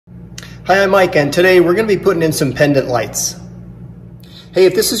Hi, I'm Mike, and today we're going to be putting in some pendant lights. Hey,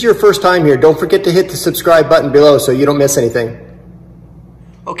 if this is your first time here, don't forget to hit the subscribe button below so you don't miss anything.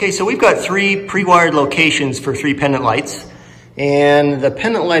 Okay, so we've got 3 pre-wired locations for 3 pendant lights, and the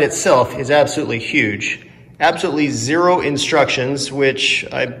pendant light itself is absolutely huge. Absolutely 0 instructions, which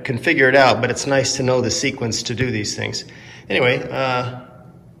I can figure it out, but it's nice to know the sequence to do these things. Anyway,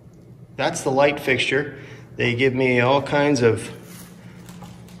 that's the light fixture. They give me all kinds of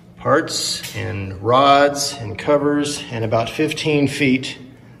parts and rods and covers and about 15 feet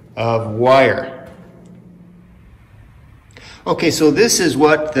of wire. Okay, so this is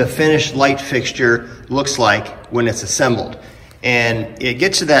what the finished light fixture looks like when it's assembled. And it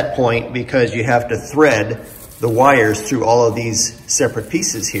gets to that point because you have to thread the wires through all of these separate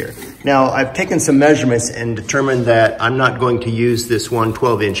pieces here. Now, I've taken some measurements and determined that I'm not going to use this one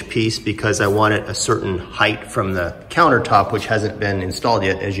 12-inch piece because I want it a certain height from the countertop, which hasn't been installed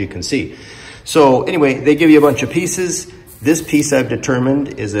yet, as you can see. So anyway, they give you a bunch of pieces. This piece I've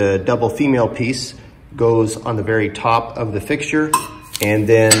determined is a double female piece, goes on the very top of the fixture, and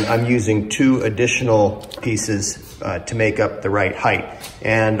then I'm using 2 additional pieces to make up the right height.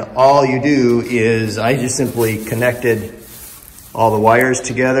 And all you do is I just simply connected all the wires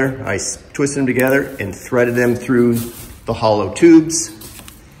together. I twisted them together and threaded them through the hollow tubes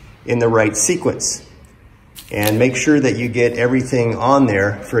in the right sequence. And make sure that you get everything on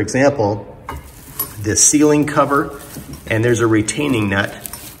there. For example, the sealing cover, and there's a retaining nut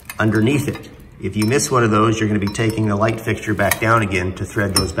underneath it. If you miss one of those, you're going to be taking the light fixture back down again to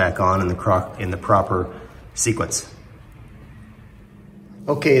thread those back on in the proper sequence.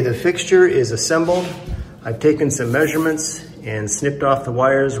 Okay, the fixture is assembled. I've taken some measurements and snipped off the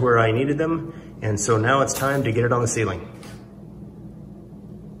wires where I needed them, and so now it's time to get it on the ceiling.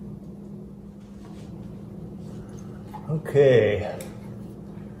 Okay,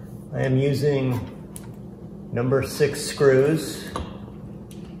 I am using number 6 screws,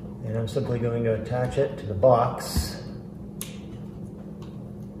 and I'm simply going to attach it to the box.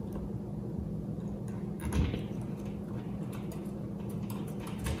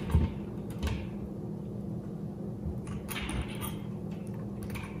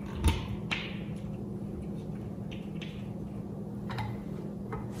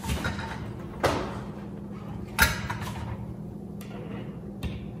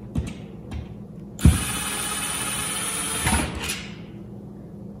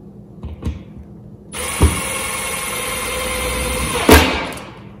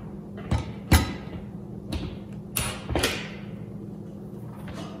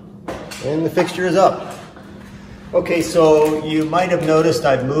 And the fixture is up. Okay, so you might have noticed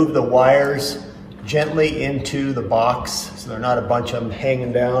I've moved the wires gently into the box so they're not a bunch of them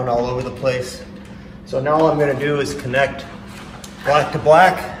hanging down all over the place. So now all I'm going to do is connect black to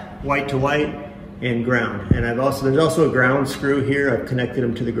black, white to white, and ground. And there's also a ground screw here. I've connected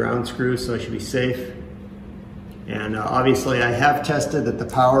them to the ground screw, so I should be safe. And obviously I have tested that the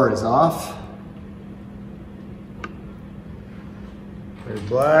power is off. There's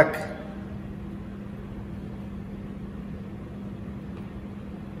black.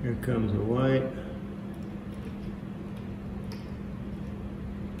 Here comes the white.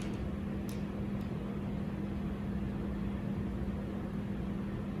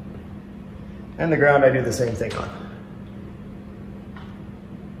 And the ground I do the same thing on.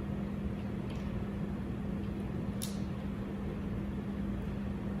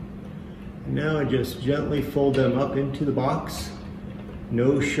 Now I just gently fold them up into the box.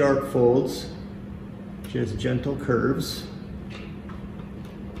 No sharp folds, just gentle curves.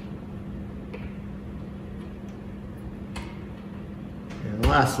 And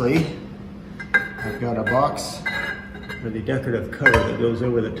lastly, I've got a box for the decorative cover that goes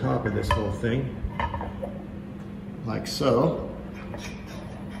over the top of this whole thing, like so,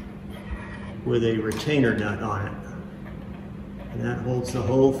 with a retainer nut on it. And that holds the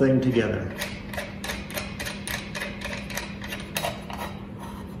whole thing together.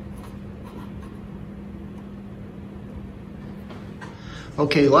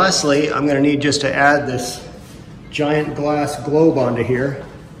 Okay, lastly, I'm going to need just to add this giant glass globe onto here,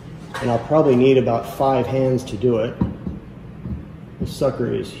 and I'll probably need about 5 hands to do it. This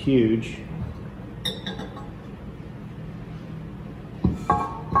sucker is huge.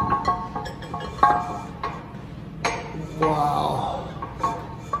 Wow.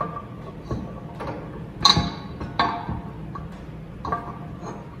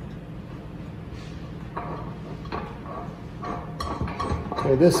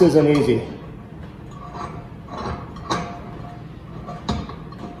 Okay, this isn't easy.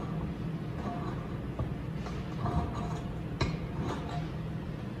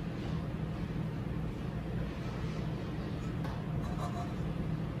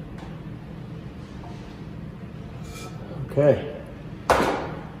 Okay.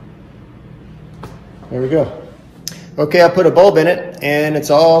 There we go. Okay, I put a bulb in it and it's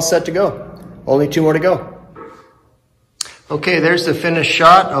all set to go. Only 2 more to go. Okay, there's the finished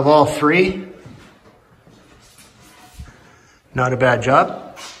shot of all 3. Not a bad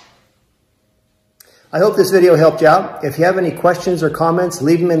job. I hope this video helped you out. If you have any questions or comments,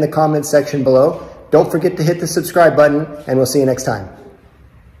 leave them in the comments section below. Don't forget to hit the subscribe button and we'll see you next time.